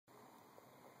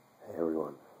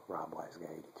Rob Wise Guy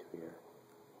 82 here.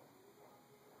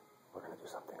 We're going to do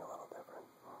something a little different.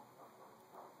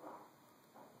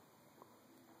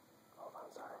 Hold on,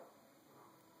 sorry.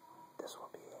 This will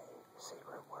be a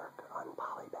secret work on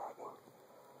polybagging.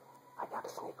 I got to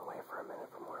sneak away for a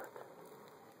minute from work.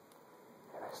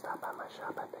 And I stopped by my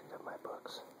shop, I picked up my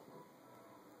books.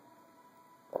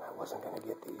 And I wasn't going to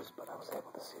get these, but I was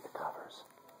able to see the covers.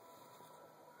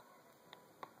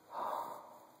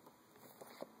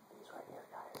 These right here,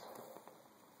 guys.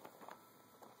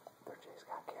 They're J.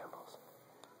 Scott Campbell's.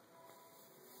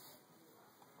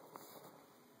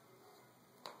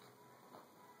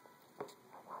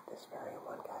 I got this variant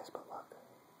one, guys, but look.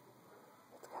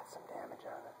 It's got some damage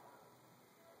on it.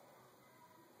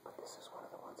 But this is one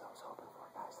of the ones I was hoping for,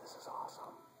 guys. This is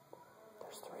awesome.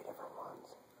 There's 3 different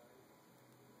ones.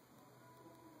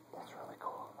 That's really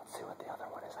cool. Let's see what the other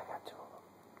one is. I got 2 of them.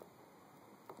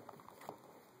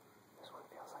 This one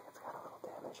feels like it's got a little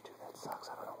damage too. That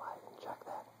sucks. I don't know why I didn't check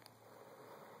that.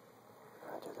 I'm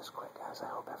going to do this quick, guys.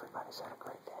 I hope everybody's had a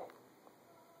great day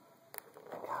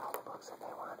and got all the books that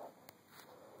they wanted.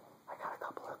 I got a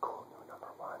couple of cool new number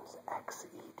 1s.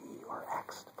 XED or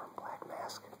X from Black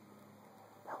Mask.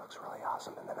 That looks really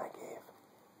awesome. And then I gave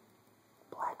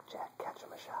Blackjack Catch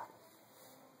 'em a Shot.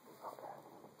 Okay.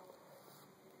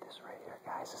 This right here,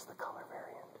 guys, is the color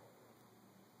variant.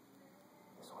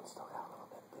 This one's still got a little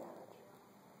bit of damage.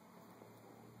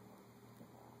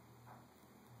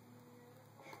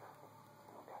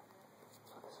 Okay.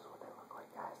 So this is what they look like,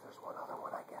 guys. There's one other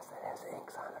one, I guess, that has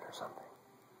inks on it or something.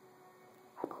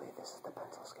 I believe this is the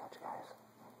pencil sketch, guys.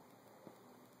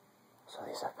 So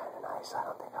these are kind of nice. I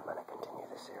don't think I'm going to continue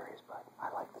this series, but I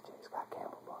like the J. Scott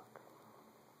Campbell book.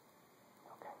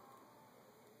 Okay.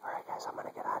 Alright, guys, I'm going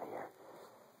to get out of here.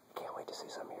 Can't wait to see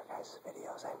some of your guys'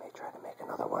 videos. I may try to make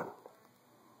another one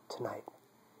tonight.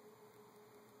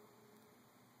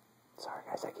 Sorry,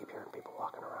 guys, I keep hearing people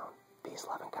walking around. Peace,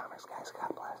 love, and comics, guys.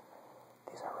 God bless.